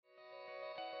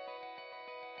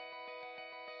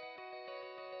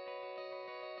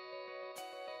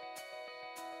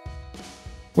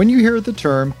When you hear the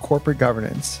term corporate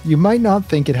governance, you might not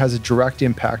think it has a direct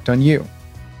impact on you.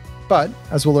 But,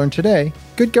 as we'll learn today,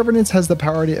 good governance has the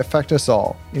power to affect us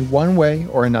all in one way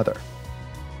or another.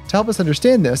 To help us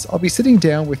understand this, I'll be sitting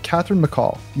down with Catherine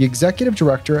McCall, the Executive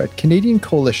Director at Canadian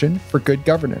Coalition for Good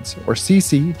Governance, or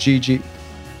CCGG.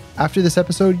 After this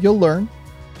episode, you'll learn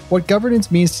what governance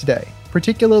means today,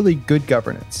 particularly good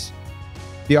governance,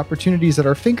 the opportunities at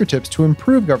our fingertips to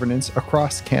improve governance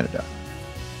across Canada,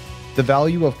 the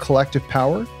value of collective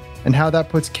power and how that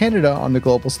puts Canada on the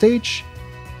global stage,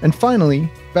 and finally,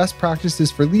 best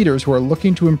practices for leaders who are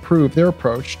looking to improve their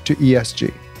approach to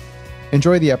ESG.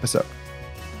 Enjoy the episode.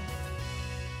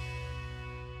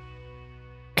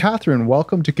 Catherine,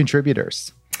 welcome to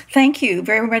Contributors. Thank you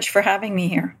very much for having me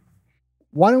here.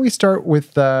 Why don't we start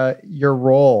with your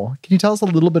role? Can you tell us a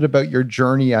little bit about your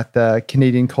journey at the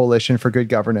Canadian Coalition for Good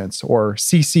Governance, or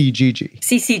CCGG?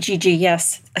 CCGG,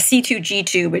 yes. A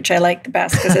C2G2, which I like the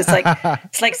best because it's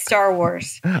like Star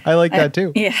Wars. I like that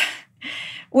too. Yeah.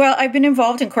 Well, I've been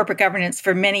involved in corporate governance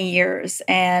for many years,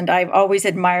 and I've always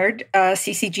admired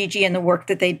CCGG and the work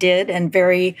that they did, and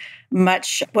very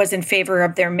much was in favor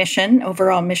of their mission,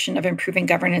 overall mission of improving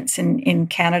governance in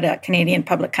Canada, Canadian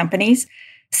public companies.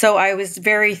 So I was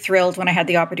very thrilled when I had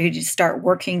the opportunity to start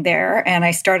working there. And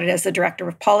I started as the Director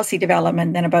of Policy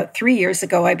Development. Then about 3 years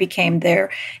ago, I became their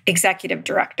Executive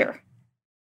Director.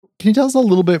 Can you tell us a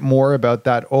little bit more about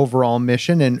that overall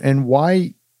mission and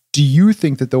why do you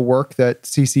think that the work that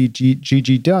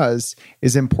CCGG does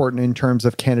is important in terms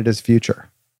of Canada's future?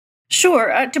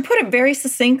 Sure. To put it very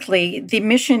succinctly, the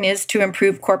mission is to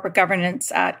improve corporate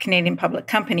governance at Canadian public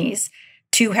companies,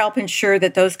 to help ensure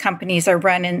that those companies are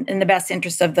run in the best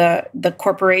interest of the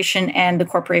corporation and the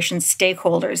corporation's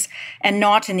stakeholders, and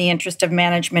not in the interest of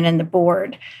management and the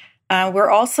board. We're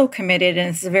also committed,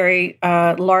 and it's a very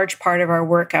large part of our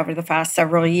work over the past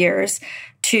several years,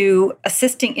 to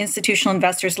assisting institutional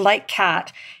investors like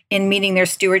CAT in meeting their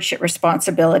stewardship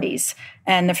responsibilities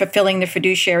and fulfilling the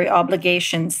fiduciary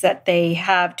obligations that they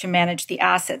have to manage the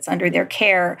assets under their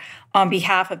care on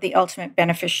behalf of the ultimate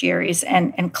beneficiaries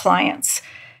and clients.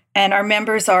 And our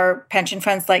members are pension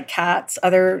funds like CATS,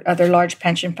 other large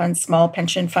pension funds, small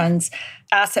pension funds,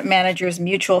 asset managers,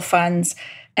 mutual funds.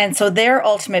 And so their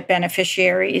ultimate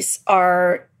beneficiaries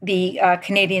are the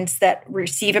Canadians that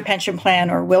receive a pension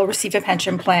plan or will receive a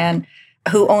pension plan,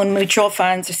 who own mutual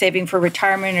funds or saving for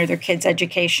retirement or their kids'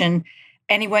 education,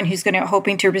 anyone who's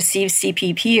hoping to receive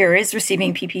CPP or is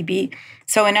receiving PPP.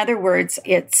 So in other words,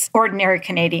 it's ordinary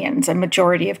Canadians, a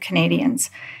majority of Canadians.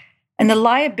 And the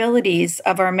liabilities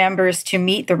of our members to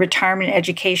meet the retirement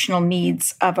educational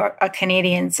needs of our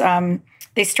Canadians,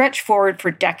 they stretch forward for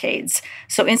decades.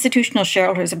 So institutional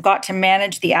shareholders have got to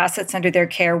manage the assets under their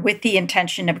care with the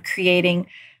intention of creating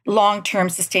long-term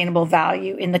sustainable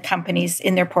value in the companies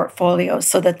in their portfolios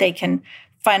so that they can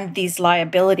fund these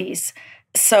liabilities.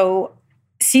 So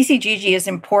CCGG is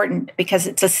important because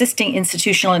it's assisting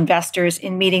institutional investors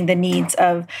in meeting the needs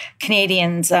of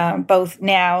Canadians, both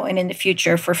now and in the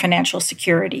future, for financial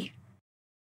security.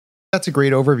 That's a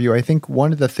great overview. I think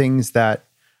one of the things that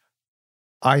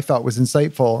I thought was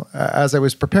insightful, as I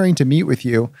was preparing to meet with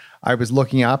you, I was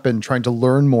looking up and trying to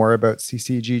learn more about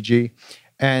CCGG.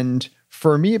 And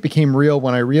for me, it became real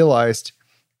when I realized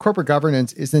corporate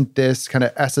governance isn't this kind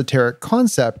of esoteric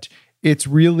concept. It's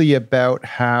really about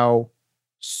how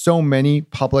so many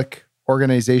public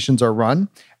organizations are run.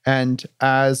 And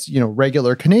as,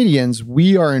 regular Canadians,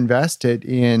 we are invested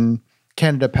in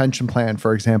Canada Pension Plan,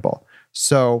 for example.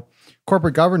 So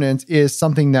corporate governance is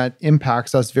something that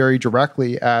impacts us very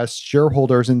directly as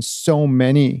shareholders in so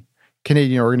many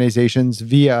Canadian organizations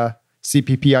via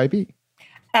CPPIB.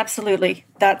 Absolutely.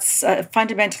 That's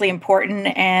fundamentally important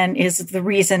and is the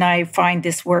reason I find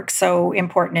this work so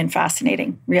important and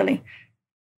fascinating, really.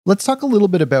 Let's talk a little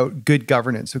bit about good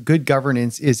governance. So good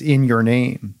governance is in your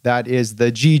name. That is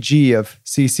the GG of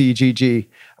CCGG.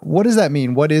 What does that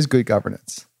mean? What is good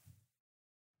governance?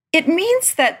 It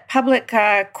means that public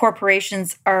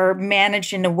corporations are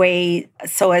managed in a way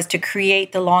so as to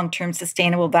create the long-term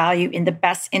sustainable value in the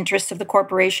best interests of the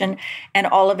corporation and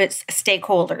all of its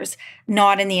stakeholders,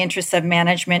 not in the interests of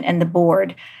management and the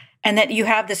board. And that you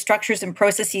have the structures and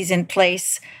processes in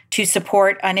place to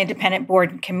support an independent board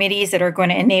and committees that are going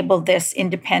to enable this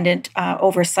independent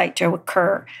oversight to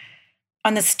occur.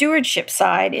 On the stewardship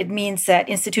side, it means that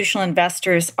institutional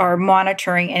investors are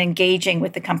monitoring and engaging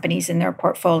with the companies in their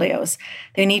portfolios.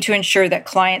 They need to ensure that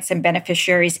clients' and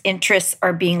beneficiaries' interests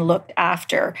are being looked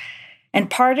after. And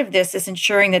part of this is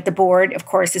ensuring that the board, of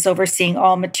course, is overseeing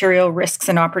all material risks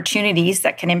and opportunities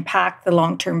that can impact the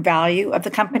long-term value of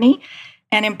the company.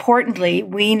 And importantly,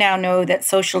 we now know that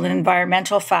social and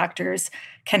environmental factors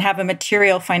can have a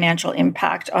material financial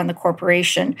impact on the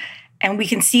corporation. And we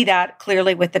can see that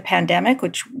clearly with the pandemic,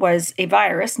 which was a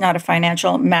virus, not a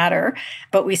financial matter.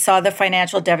 But we saw the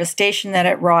financial devastation that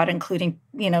it wrought, including,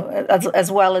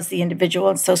 as well as the individual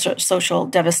and social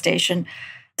devastation.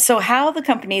 So how the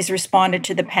companies responded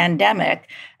to the pandemic,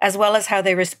 as well as how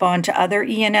they respond to other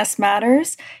E&S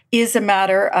matters, is a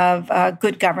matter of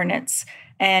good governance.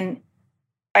 And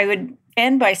I would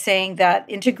end by saying that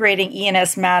integrating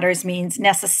E&S matters means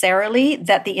necessarily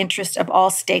that the interest of all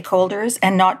stakeholders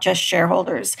and not just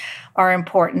shareholders are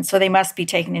important. So they must be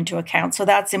taken into account. So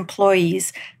that's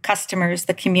employees, customers,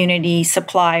 the community,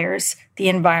 suppliers, the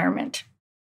environment.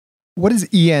 What is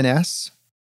E&S?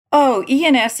 Oh,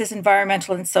 E&S is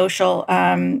environmental and social,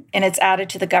 and it's added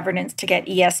to the governance to get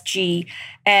ESG.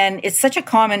 And it's such a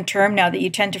common term now that you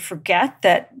tend to forget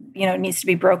that, it needs to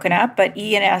be broken up. But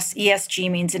E&S,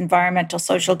 ESG means environmental,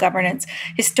 social governance.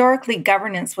 Historically,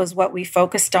 governance was what we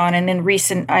focused on. And in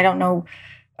recent,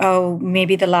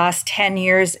 maybe the last 10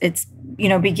 years, it's,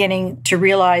 beginning to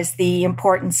realize the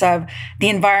importance of the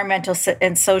environmental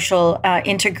and social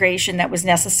integration that was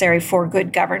necessary for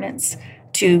good governance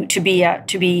to be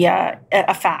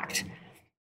a fact.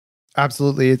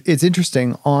 Absolutely. It's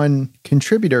interesting. On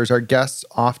Contributors, our guests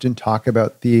often talk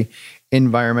about the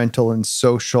environmental and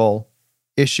social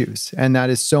issues. And that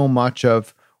is so much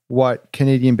of what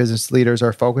Canadian business leaders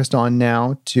are focused on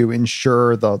now to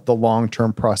ensure the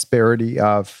long-term prosperity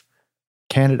of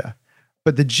Canada.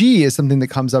 But the G is something that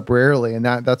comes up rarely. And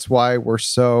that's why we're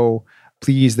so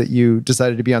pleased that you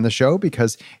decided to be on the show,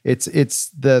 because it's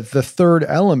the third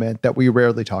element that we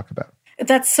rarely talk about.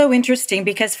 That's so interesting,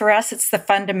 because for us, it's the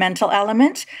fundamental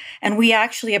element. And we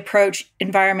actually approach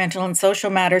environmental and social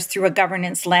matters through a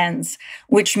governance lens,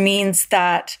 which means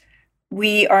that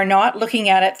we are not looking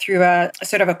at it through a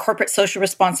sort of a corporate social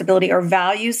responsibility or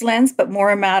values lens, but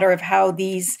more a matter of how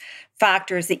these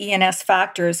factors, the E&S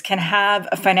factors, can have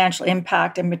a financial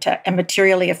impact and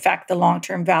materially affect the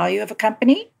long-term value of a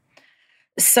company.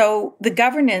 So the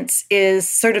governance is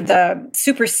sort of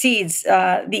supersedes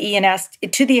the E&S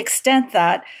to the extent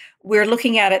that we're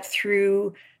looking at it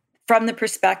from the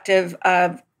perspective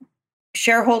of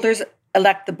shareholders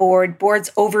elect the board,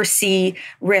 boards oversee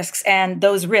risks, and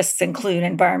those risks include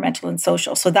environmental and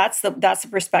social. So that's the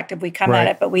perspective we come at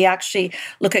it. But we actually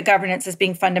look at governance as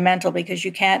being fundamental, because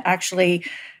you can't actually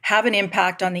have an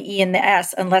impact on the E and the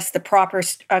S unless the proper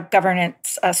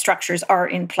governance structures are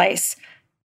in place.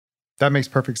 That makes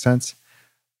perfect sense.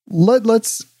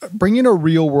 Let's bring in a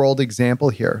real world example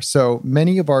here. So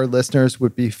many of our listeners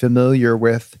would be familiar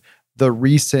with the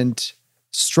recent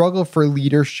struggle for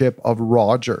leadership of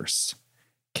Rogers.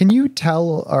 Can you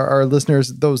tell our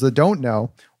listeners, those that don't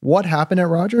know, what happened at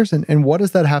Rogers and what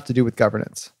does that have to do with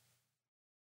governance?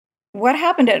 What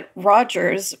happened at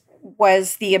Rogers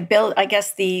was the ability, I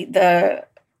guess,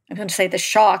 I'm going to say the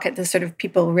shock at the sort of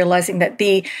people realizing that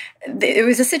it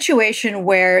was a situation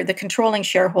where the controlling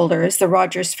shareholders, the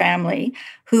Rogers family,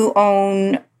 who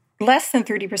own less than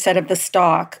 30% of the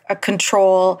stock,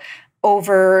 control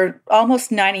over almost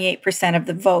 98% of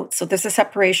the votes. So there's a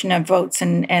separation of votes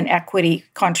and equity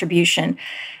contribution.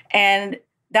 And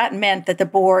that meant that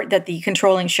the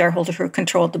controlling shareholder who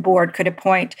controlled the board could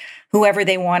appoint whoever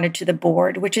they wanted to the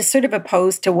board, which is sort of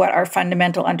opposed to what our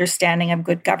fundamental understanding of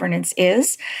good governance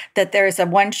is, that there's a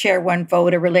one share, one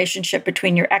vote, a relationship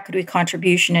between your equity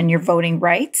contribution and your voting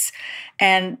rights.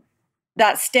 And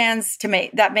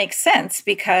that makes sense,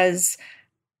 because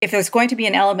if there's going to be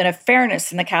an element of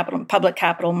fairness in the public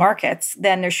capital markets,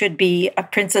 then there should be a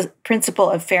principle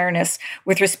of fairness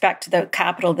with respect to the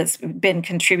capital that's been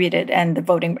contributed and the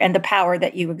voting and the power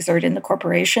that you exert in the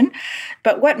corporation.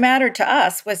 But what mattered to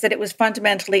us was that it was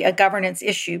fundamentally a governance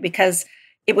issue, because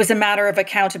it was a matter of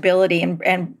accountability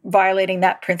and violating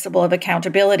that principle of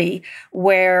accountability,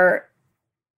 where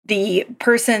the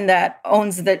person that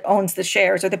owns the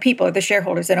shares, or the people, or the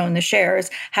shareholders that own the shares,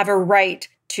 have a right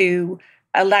to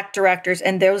elect directors,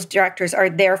 and those directors are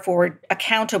therefore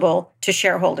accountable to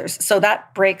shareholders. So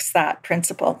that breaks that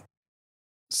principle.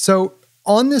 So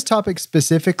on this topic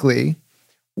specifically,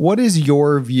 what is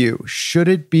your view? Should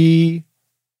it be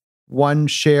one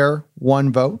share,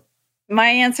 one vote? My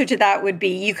answer to that would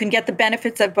be you can get the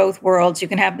benefits of both worlds. You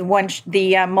can have the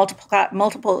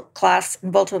multiple class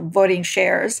and multiple voting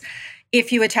shares.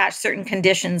 if you attach certain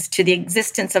conditions to the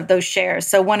existence of those shares.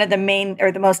 So one of the main or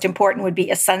the most important would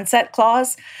be a sunset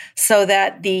clause, so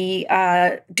that the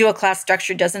dual class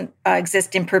structure doesn't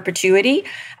exist in perpetuity.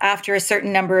 After a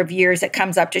certain number of years, it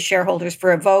comes up to shareholders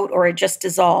for a vote, or it just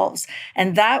dissolves.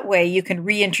 And that way you can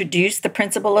reintroduce the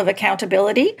principle of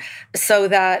accountability so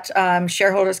that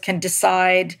shareholders can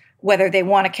decide whether they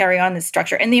want to carry on this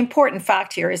structure. And the important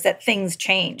fact here is that things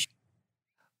change.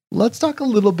 Let's talk a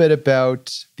little bit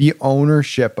about the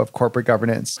ownership of corporate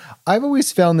governance. I've always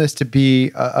found this to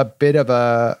be a bit of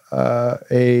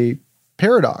a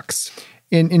paradox.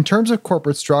 In terms of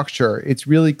corporate structure, it's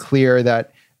really clear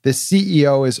that the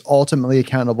CEO is ultimately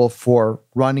accountable for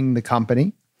running the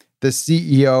company. The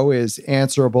CEO is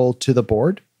answerable to the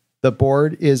board. The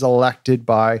board is elected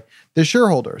by the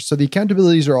shareholders. So the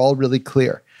accountabilities are all really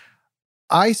clear.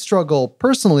 I struggle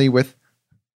personally with,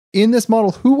 in this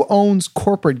model, who owns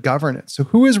corporate governance? So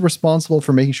who is responsible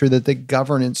for making sure that the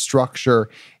governance structure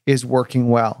is working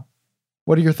well?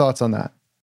 What are your thoughts on that?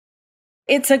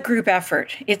 It's a group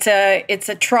effort. It's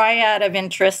a triad of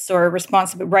interests or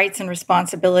rights and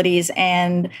responsibilities,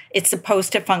 and it's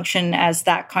supposed to function as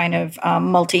that kind of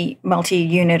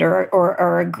multi-unit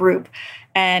or a group.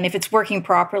 And if it's working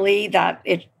properly, that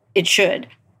it should.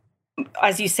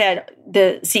 As you said,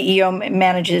 the CEO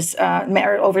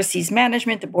oversees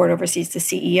management, the board oversees the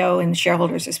CEO, and the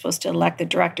shareholders are supposed to elect the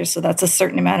directors. So that's a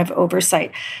certain amount of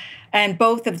oversight. And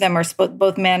both of them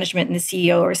both management and the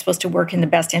CEO are supposed to work in the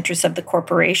best interests of the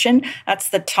corporation. That's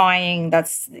the tying,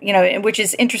 which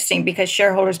is interesting because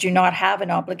shareholders do not have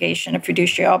a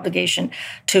fiduciary obligation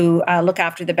to look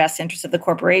after the best interests of the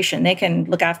corporation. They can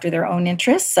look after their own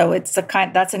interests. So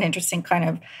that's an interesting kind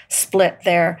of split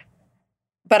there.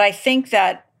 But I think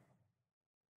that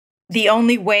the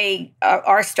only way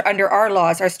under our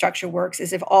laws, our structure works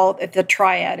is if the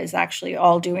triad is actually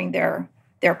all doing their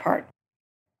part.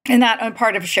 And that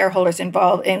part of shareholders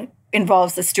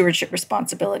involves the stewardship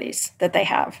responsibilities that they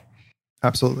have.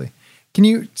 Absolutely. Can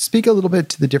you speak a little bit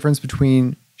to the difference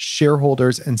between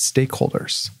shareholders and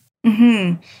stakeholders?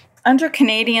 Mm-hmm. Under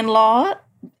Canadian law,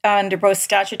 under both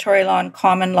statutory law and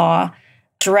common law,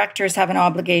 directors have an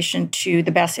obligation to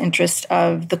the best interest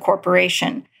of the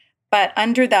corporation. But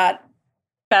under that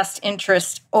best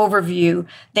interest overview,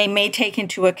 they may take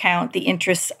into account the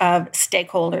interests of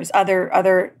stakeholders,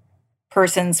 other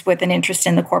persons with an interest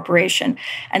in the corporation.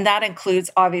 And that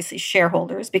includes obviously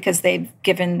shareholders because they've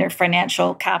given their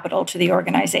financial capital to the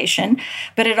organization.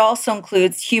 But it also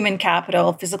includes human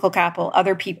capital, physical capital,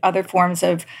 other forms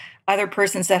of other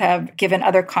persons that have given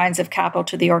other kinds of capital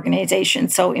to the organization.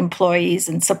 So employees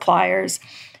and suppliers,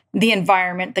 the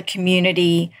environment, the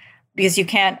community, because you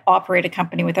can't operate a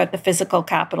company without the physical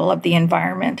capital of the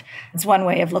environment. It's one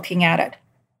way of looking at it.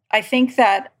 I think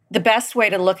that the best way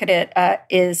to look at it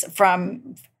is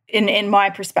in my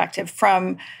perspective,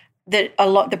 from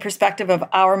the perspective of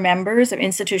our members, of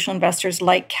institutional investors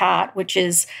like CAT, which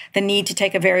is the need to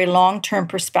take a very long-term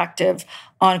perspective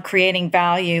on creating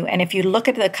value. And if you look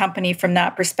at the company from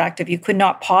that perspective, you could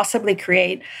not possibly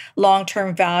create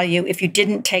long-term value if you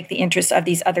didn't take the interests of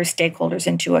these other stakeholders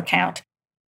into account.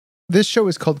 This show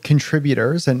is called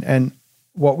Contributors, and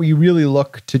what we really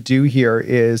look to do here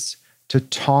is to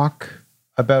talk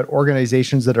about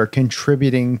organizations that are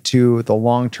contributing to the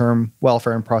long-term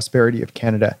welfare and prosperity of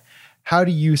Canada. How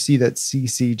do you see that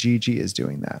CCGG is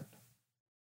doing that?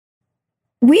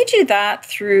 We do that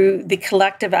through the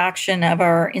collective action of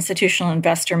our institutional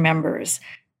investor members.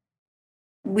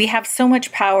 We have so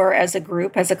much power as a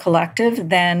group, as a collective,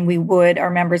 than our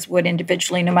members would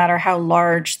individually, no matter how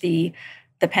large the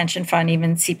pension fund,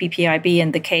 even CPPIB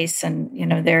in the case, and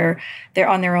they're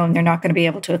on their own. They're not going to be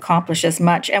able to accomplish as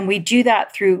much. And we do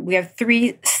that we have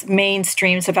three main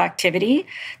streams of activity.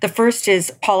 The first is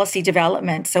policy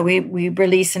development. So we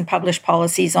release and publish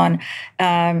policies on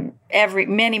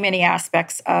many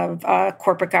aspects of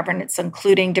corporate governance,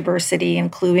 including diversity,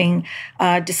 including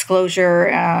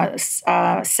disclosure,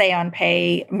 say on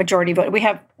pay, majority vote.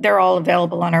 They're all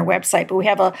available on our website, but we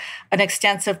have an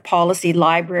extensive policy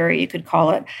library, you could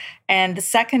call it. And the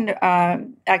second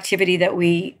activity that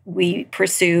we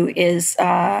pursue is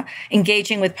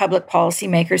engaging with public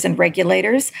policymakers and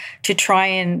regulators to try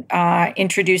and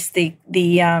introduce the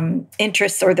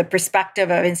interests or the perspective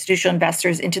of institutional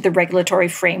investors into the regulatory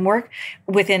framework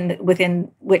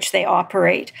within which they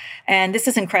operate. And this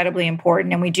is incredibly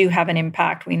important, and we do have an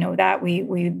impact. We know that.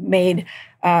 We made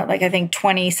I think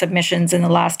 20 submissions in the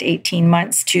last 18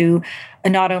 months to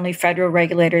not only federal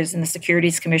regulators and the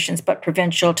securities commissions, but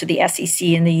provincial to the SEC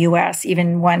in the US,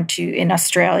 even one in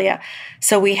Australia.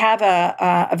 So we have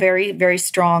a very, very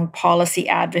strong policy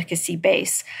advocacy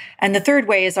base. And the third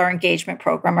way is our engagement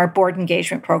program, our board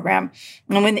engagement program.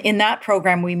 And in that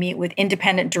program, we meet with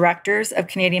independent directors of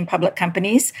Canadian public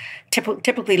companies,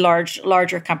 typically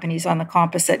larger companies on the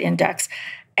composite index.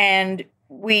 And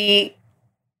we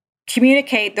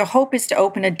communicate. The hope is to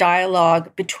open a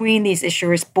dialogue between these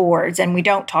issuers' boards, and we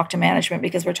don't talk to management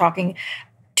because we're talking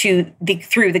through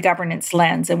the governance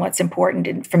lens and what's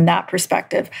important from that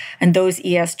perspective and those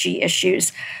ESG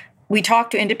issues. We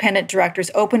talk to independent directors,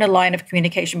 open a line of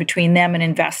communication between them and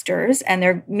investors, and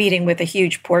they're meeting with a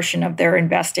huge portion of their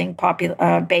investing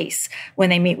base when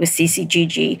they meet with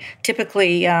CCGG.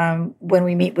 Typically, when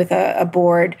we meet with a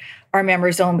board, our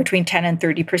members own between 10 and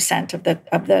 30%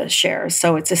 of the shares,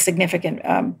 so it's a significant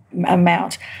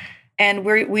amount. And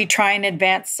we try and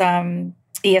advance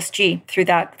ESG through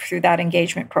that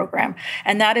engagement program,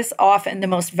 and that is often the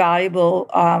most valuable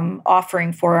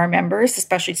offering for our members,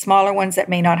 especially smaller ones that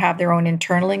may not have their own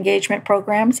internal engagement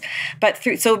programs. But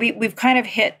we've kind of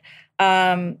hit.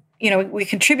 We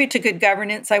contribute to good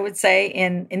governance, I would say,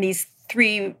 in these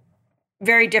three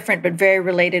very different but very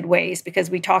related ways, because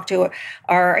we talk to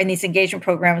in these engagement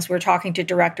programs, we're talking to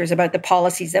directors about the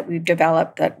policies that we've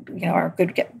developed that our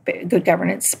good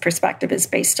governance perspective is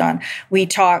based on. We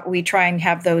try and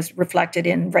have those reflected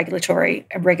in regulatory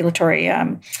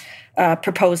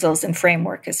proposals and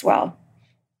framework as well.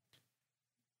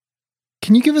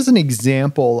 Can you give us an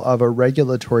example of a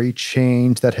regulatory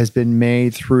change that has been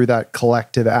made through that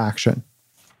collective action?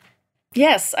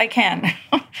 Yes, I can.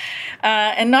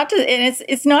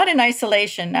 It's not in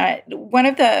isolation. One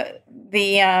of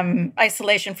the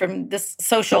isolation from this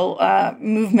social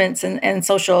movements and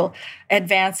social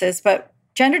advances, but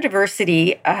gender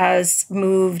diversity has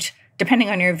moved, depending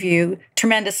on your view,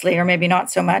 tremendously, or maybe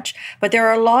not so much. But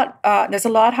there's a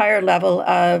lot higher level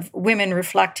of women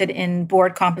reflected in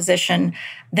board composition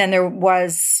than there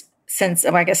was since,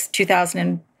 I guess,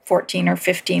 2014 or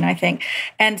 15, I think.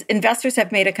 And investors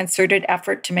have made a concerted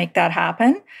effort to make that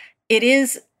happen. It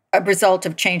is a result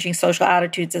of changing social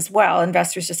attitudes as well.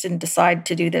 Investors just didn't decide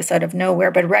to do this out of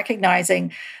nowhere, but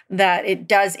recognizing that it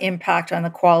does impact on the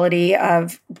quality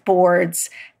of boards,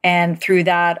 and through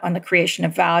that on the creation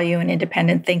of value and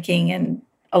independent thinking and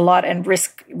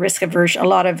risk aversion, a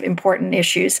lot of important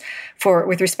issues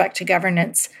with respect to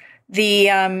governance.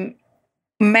 The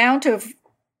amount of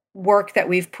work that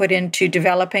we've put into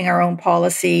developing our own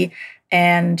policy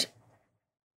and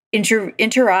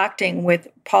interacting with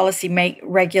policy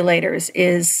regulators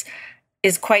is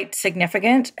quite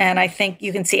significant. And I think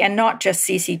you can see, and not just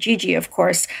CCGG, of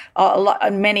course,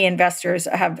 many investors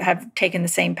have taken the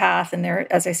same path, and they're,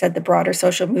 as I said, the broader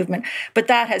social movement, but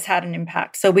that has had an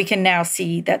impact. So we can now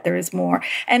see that there is more.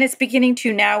 And it's beginning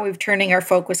to now, we're turning our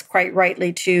focus quite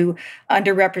rightly to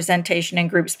underrepresentation in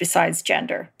groups besides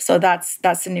gender. So that's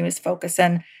the newest focus.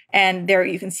 And there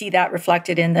you can see that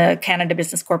reflected in the Canada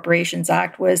Business Corporations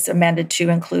Act was amended to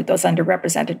include those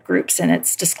underrepresented groups in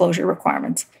its disclosure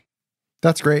requirements.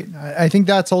 That's great. I think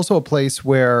that's also a place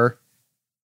where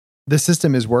the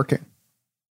system is working.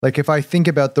 Like if I think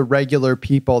about the regular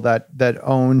people that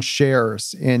own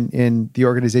shares in the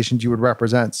organizations you would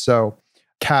represent. So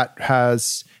CAT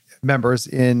has members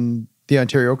in the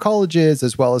Ontario colleges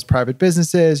as well as private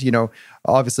businesses.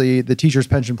 Obviously the Teachers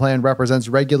Pension Plan represents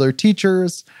regular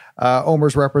teachers.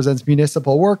 OMERS represents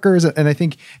municipal workers. And I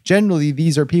think generally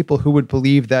these are people who would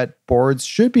believe that boards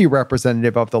should be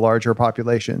representative of the larger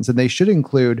populations, and they should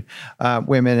include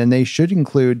women, and they should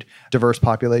include diverse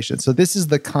populations. So this is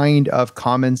the kind of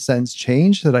common sense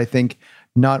change that I think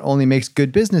not only makes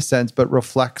good business sense, but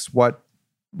reflects what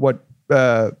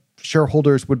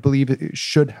shareholders would believe it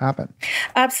should happen.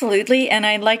 Absolutely. And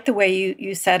I like the way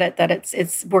you said it, that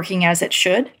it's working as it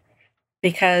should,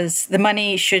 because the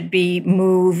money should be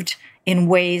moved in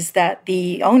ways that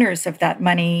the owners of that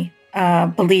money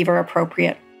believe are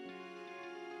appropriate.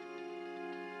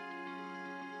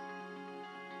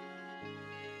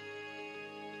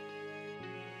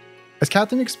 As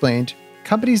Catherine explained,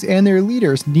 companies and their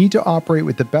leaders need to operate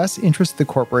with the best interest of the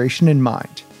corporation in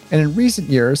mind. And in recent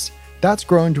years, that's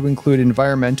grown to include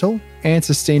environmental and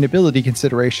sustainability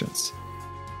considerations.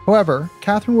 However,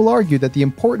 Catherine will argue that the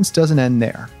importance doesn't end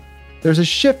there. There's a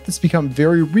shift that's become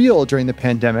very real during the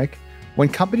pandemic when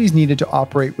companies needed to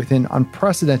operate within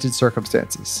unprecedented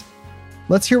circumstances.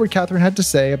 Let's hear what Catherine had to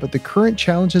say about the current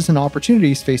challenges and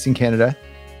opportunities facing Canada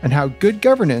and how good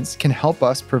governance can help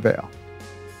us prevail.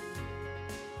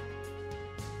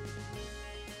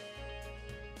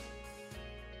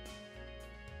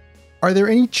 Are there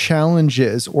any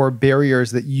challenges or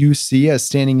barriers that you see as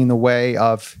standing in the way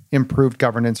of improved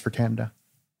governance for Canada?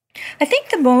 I think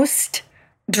the most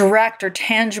direct or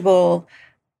tangible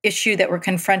issue that we're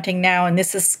confronting now, and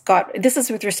this is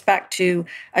with respect to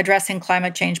addressing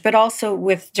climate change, but also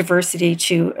with diversity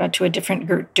to a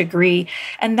different degree,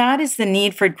 and that is the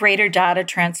need for greater data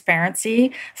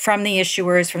transparency from the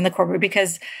issuers, from the corporate,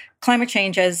 because climate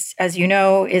change, as you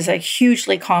know, is a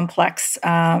hugely complex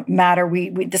matter.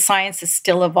 The science is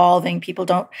still evolving. People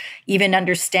don't even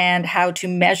understand how to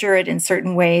measure it in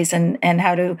certain ways and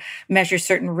how to measure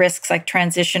certain risks, like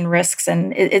transition risks.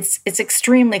 And it's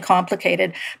extremely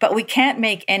complicated. But we can't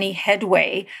make any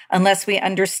headway unless we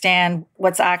understand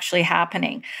what's actually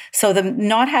happening. So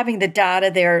not having the data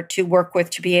there to work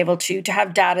with, to be able to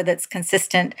have data that's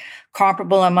consistent,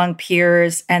 comparable among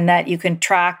peers, and that you can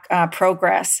track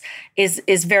progress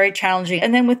is very challenging.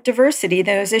 And then with diversity,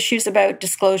 those issues about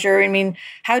disclosure. I mean,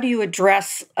 how do you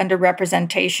address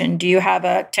underrepresentation? Do you have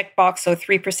a tick box? So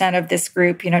 3% of this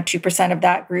group, 2% of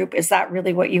that group. Is that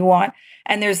really what you want?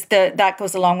 And that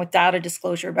goes along with data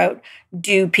disclosure about,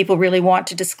 do people really want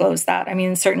to disclose that? I mean,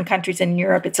 in certain countries in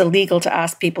Europe, it's illegal to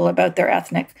ask people about their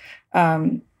ethnic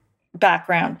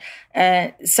background.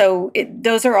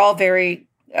 Those are all very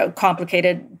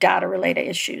complicated data-related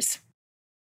issues.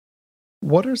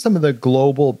 What are some of the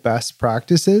global best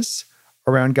practices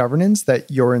around governance that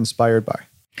you're inspired by?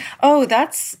 Oh,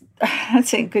 that's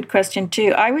a good question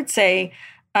too. I would say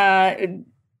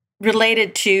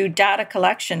related to data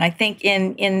collection. I think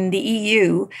in the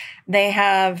EU they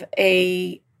have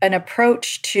an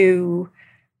approach to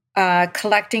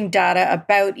collecting data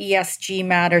about ESG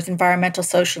matters, environmental,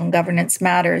 social, and governance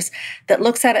matters, that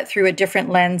looks at it through a different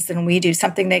lens than we do,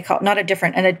 something they call,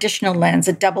 an additional lens,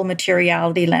 a double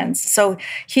materiality lens. So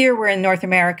here we're in North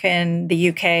America and the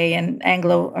UK and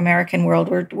Anglo-American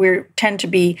world, we tend to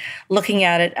be looking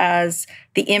at it as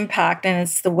the impact, and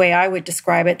it's the way I would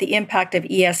describe it, the impact of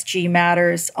ESG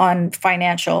matters on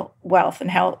financial wealth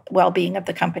and health, well-being of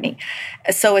the company.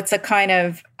 So it's a kind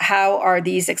of, how are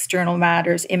these external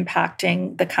matters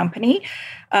impacting the company?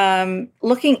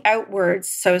 Looking outwards,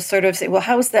 so sort of say, well,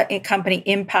 how is that company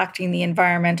impacting the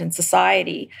environment and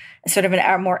society? Sort of in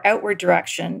a more outward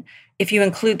direction. If you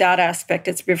include that aspect,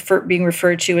 it's being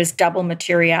referred to as double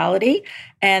materiality.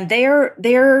 And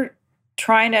they're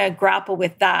trying to grapple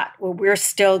with that, where we're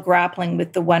still grappling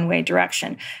with the one-way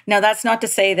direction. Now, that's not to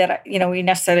say that we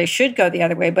necessarily should go the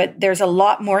other way, but there's a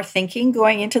lot more thinking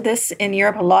going into this in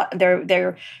Europe. A lot,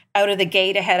 they're out of the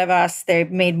gate ahead of us.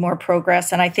 They've made more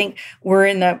progress, and I think we're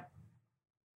in the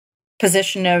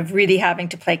position of really having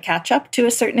to play catch up to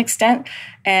a certain extent.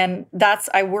 And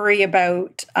I worry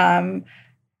about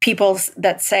people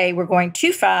that say we're going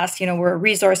too fast. We're a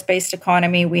resource-based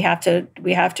economy. We have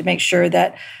to make sure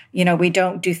that we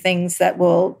don't do things that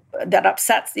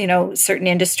upsets certain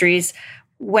industries,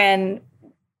 when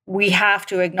we have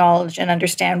to acknowledge and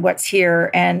understand what's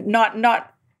here, and not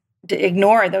to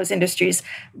ignore those industries.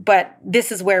 But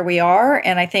this is where we are,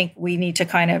 and I think we need to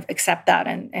kind of accept that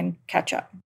and catch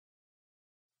up.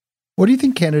 What do you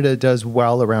think Canada does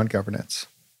well around governance?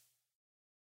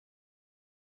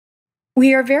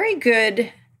 We are very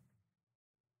good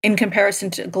in comparison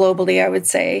to globally, I would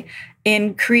say,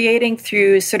 in creating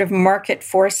through sort of market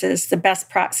forces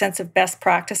the sense of best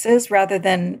practices rather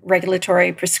than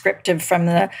regulatory prescriptive from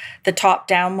the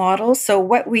top-down model. So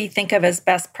what we think of as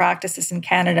best practices in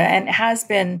Canada, and it has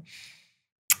been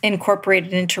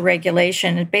incorporated into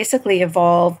regulation, it basically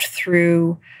evolved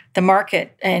through the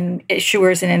market and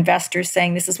issuers and investors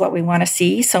saying this is what we want to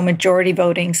see. So majority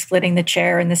voting, splitting the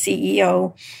chair and the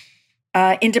CEO,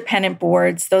 independent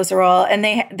boards, those are all, and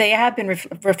they have been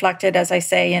reflected, as I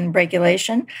say, in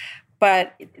regulation,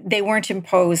 but they weren't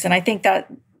imposed. And I think that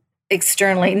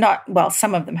externally,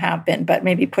 some of them have been, but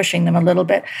maybe pushing them a little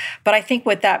bit. But I think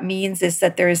what that means is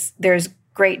that there's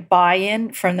great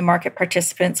buy-in from the market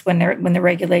participants when the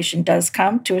regulation does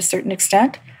come to a certain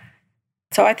extent.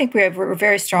 So I think we're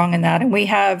very strong in that, and we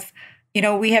have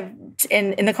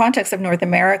in the context of North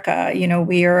America,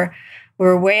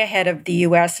 we're way ahead of the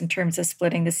U.S. in terms of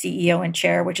splitting the CEO and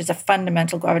chair, which is a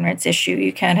fundamental governance issue.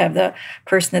 You can't have the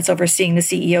person that's overseeing the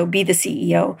CEO be the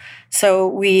CEO. So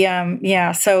we're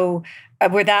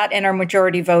that, and our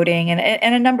majority voting,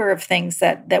 and a number of things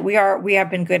that we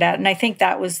have been good at. And I think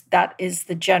that is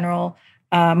the general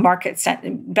market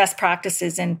best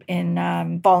practices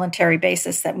in voluntary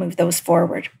basis that move those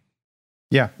forward.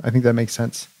 Yeah, I think that makes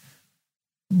sense.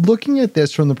 Looking at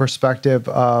this from the perspective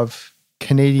of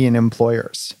Canadian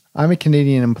employers, I'm a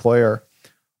Canadian employer.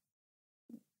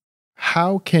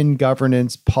 How can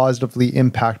governance positively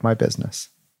impact my business?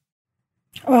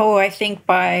 Oh, I think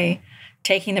by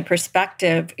taking the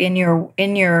perspective in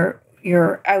your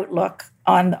outlook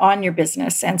on your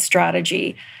business and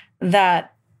strategy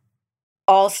that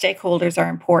all stakeholders are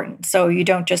important. So you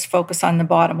don't just focus on the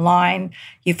bottom line,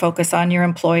 you focus on your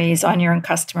employees, on your own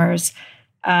customers.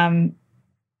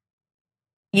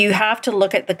 You have to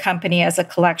look at the company as a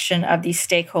collection of these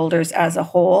stakeholders as a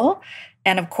whole.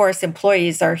 And of course,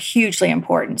 employees are hugely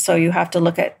important. So you have to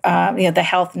look at the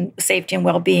health and safety and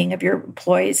well-being of your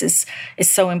employees is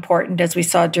so important, as we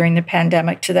saw during the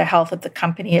pandemic, to the health of the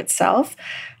company itself.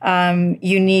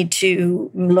 You need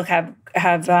to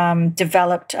have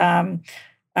developed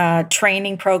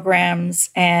training programs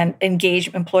and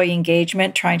employee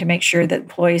engagement, trying to make sure that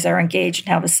employees are engaged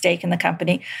and have a stake in the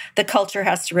company. The culture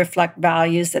has to reflect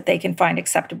values that they can find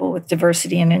acceptable with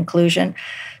diversity and inclusion.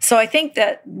 So I think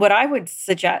that what I would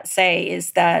say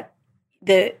is that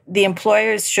the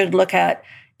employers should look at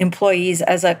employees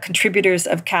as contributors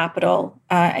of capital,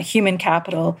 human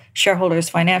capital, shareholders,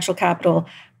 financial capital.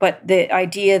 But the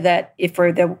idea that if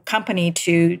for the company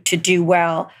to do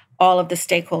well, all of the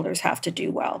stakeholders have to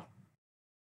do well.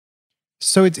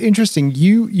 So it's interesting.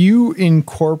 You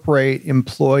incorporate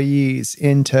employees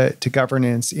into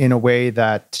governance in a way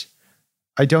that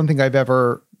I don't think I've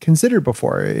ever considered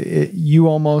before. You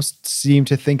almost seem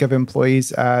to think of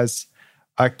employees as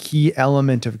a key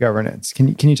element of governance. Can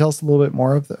you tell us a little bit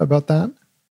more about that?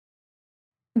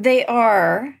 They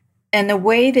are, and the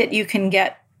way that you can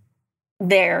get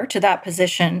there to that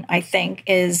position, I think,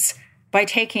 is by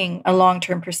taking a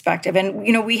long-term perspective. And,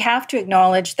 we have to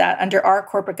acknowledge that under our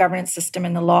corporate governance system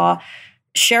in the law,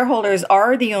 shareholders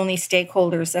are the only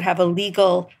stakeholders that have a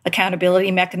legal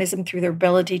accountability mechanism through their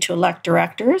ability to elect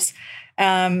directors.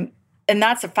 And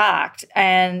that's a fact.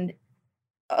 And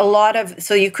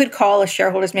so you could call a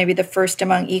shareholders maybe the first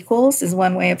among equals is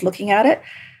one way of looking at it.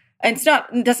 And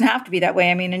it doesn't have to be that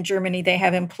way. I mean, in Germany, they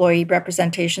have employee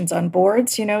representations on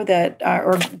boards, that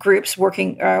or groups,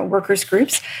 workers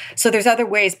groups. So there's other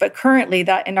ways, but currently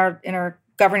that in our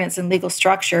governance and legal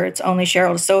structure, it's only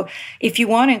shareholders. So if you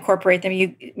want to incorporate them,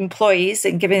 employees,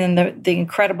 and giving them the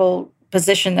incredible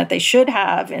position that they should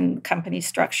have in company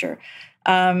structure,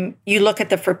 you look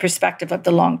at the perspective of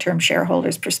the long-term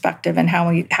shareholders' perspective, and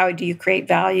how do you create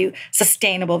value,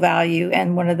 sustainable value,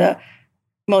 and one of the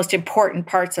most important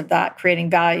parts of that creating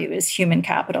value is human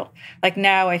capital. Like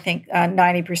now, I think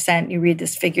 90%, you read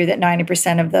this figure that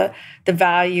 90% of the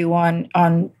value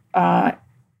on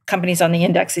companies on the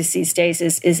indexes these days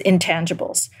is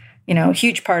intangibles. A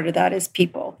huge part of that is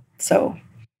people. So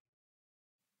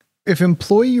if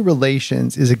employee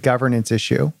relations is a governance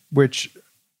issue, which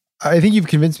I think you've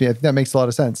convinced me, I think that makes a lot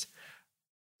of sense,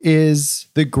 is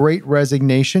the Great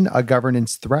Resignation a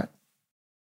governance threat?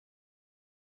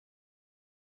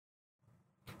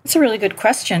 That's a really good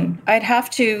question. My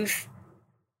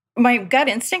gut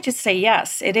instinct is to say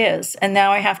yes, it is. And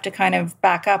now I have to kind of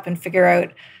back up and figure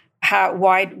out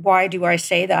why do I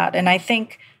say that? And I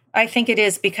think it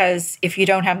is because if you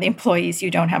don't have the employees, you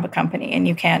don't have a company, and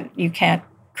you can't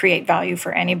create value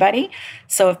for anybody.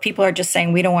 So if people are just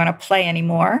saying we don't want to play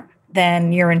anymore,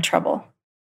 then you're in trouble.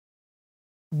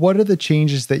 What are the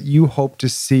changes that you hope to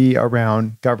see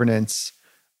around governance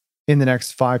in the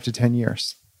next 5 to 10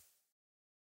 years?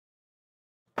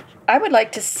 I would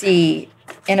like to see,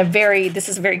 this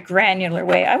is a very granular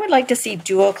way, I would like to see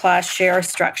dual class share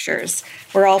structures.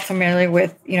 We're all familiar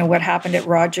with, what happened at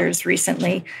Rogers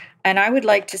recently. And I would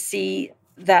like to see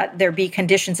that there be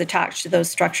conditions attached to those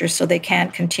structures so they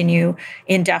can't continue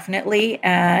indefinitely.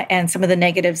 And some of the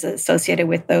negatives associated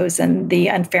with those and the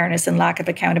unfairness and lack of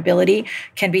accountability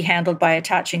can be handled by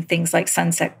attaching things like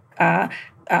sunset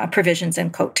provisions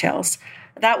and coattails.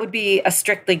 That would be a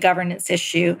strictly governance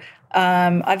issue.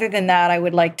 Other than that, I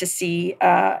would like to see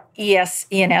ES,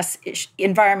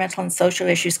 environmental and social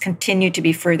issues continue to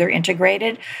be further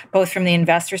integrated, both from the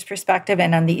investor's perspective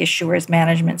and on the issuer's,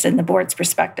 management's, and the board's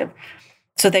perspective.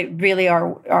 So they really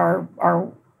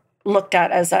are looked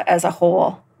at as a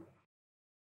whole.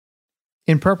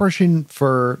 In preparation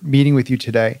for meeting with you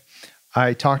today,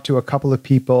 I talked to a couple of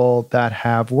people that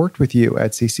have worked with you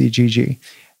at CCGG.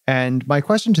 And my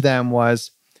question to them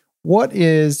was, what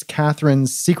is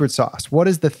Catherine's secret sauce? What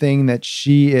is the thing that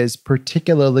she is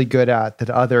particularly good at that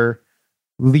other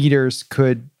leaders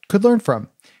could learn from?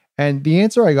 And the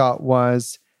answer I got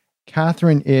was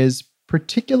Catherine is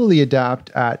particularly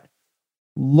adept at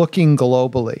looking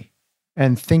globally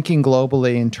and thinking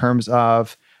globally in terms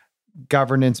of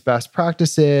governance best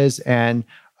practices and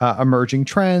emerging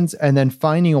trends, and then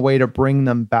finding a way to bring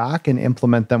them back and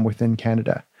implement them within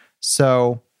Canada.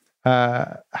 So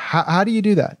how do you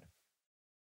do that?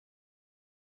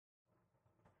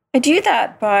 I do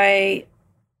that by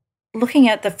looking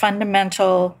at the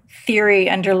fundamental theory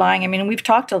underlying, I mean, we've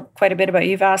talked quite a bit about,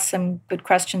 you've asked some good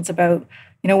questions about,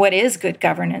 what is good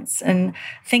governance, and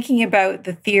thinking about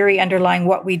the theory underlying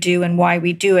what we do and why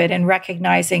we do it, and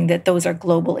recognizing that those are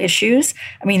global issues.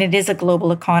 I mean, it is a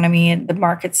global economy and the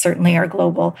markets certainly are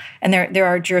global, and there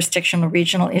are jurisdictional,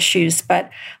 regional issues.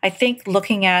 But I think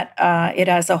looking at it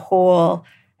as a whole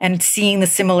and seeing the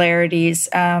similarities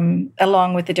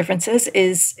along with the differences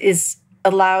is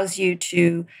allows you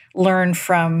to learn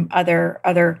from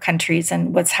other countries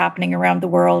and what's happening around the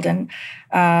world, and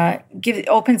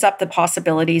opens up the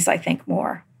possibilities, I think,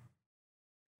 more.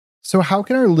 So how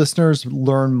can our listeners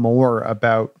learn more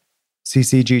about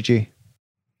CCGG?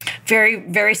 Very,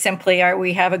 very simply,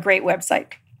 we have a great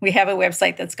website. We have a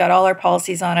website that's got all our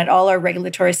policies on it, all our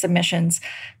regulatory submissions,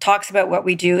 talks about what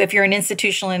we do. If you're an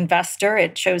institutional investor,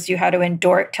 it shows you how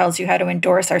to tells you how to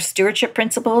endorse our stewardship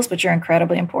principles, which are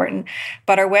incredibly important.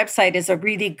 But our website is a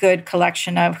really good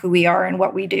collection of who we are and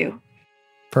what we do.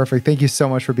 Perfect. Thank you so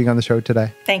much for being on the show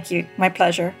today. Thank you. My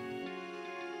pleasure.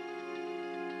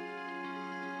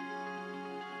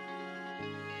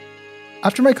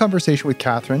 After my conversation with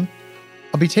Catherine,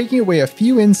 I'll be taking away a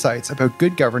few insights about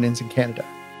good governance in Canada.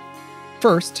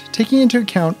 First, taking into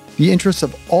account the interests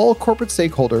of all corporate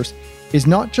stakeholders is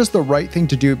not just the right thing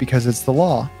to do because it's the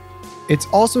law, it's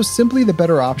also simply the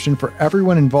better option for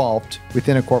everyone involved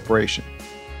within a corporation.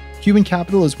 Human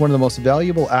capital is one of the most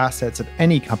valuable assets of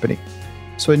any company,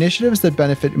 so initiatives that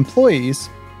benefit employees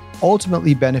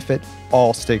ultimately benefit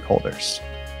all stakeholders.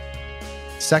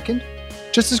 Second,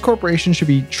 just as corporations should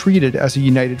be treated as a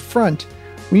united front,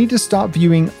 we need to stop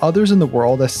viewing others in the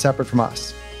world as separate from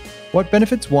us. What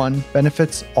benefits one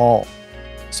benefits all.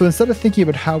 So instead of thinking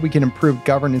about how we can improve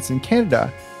governance in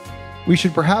Canada, we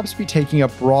should perhaps be taking a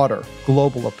broader,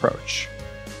 global approach.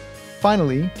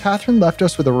 Finally, Catherine left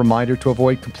us with a reminder to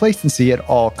avoid complacency at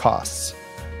all costs.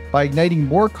 By igniting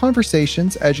more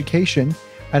conversations, education,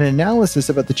 and analysis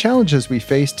about the challenges we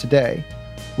face today,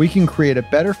 we can create a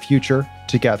better future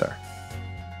together.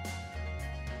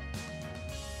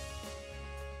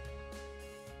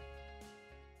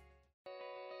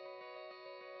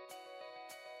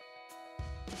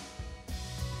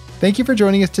 Thank you for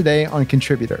joining us today on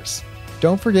Contributors.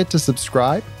 Don't forget to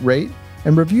subscribe, rate,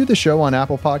 and review the show on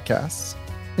Apple Podcasts.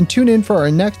 And tune in for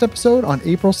our next episode on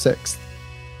April 6th.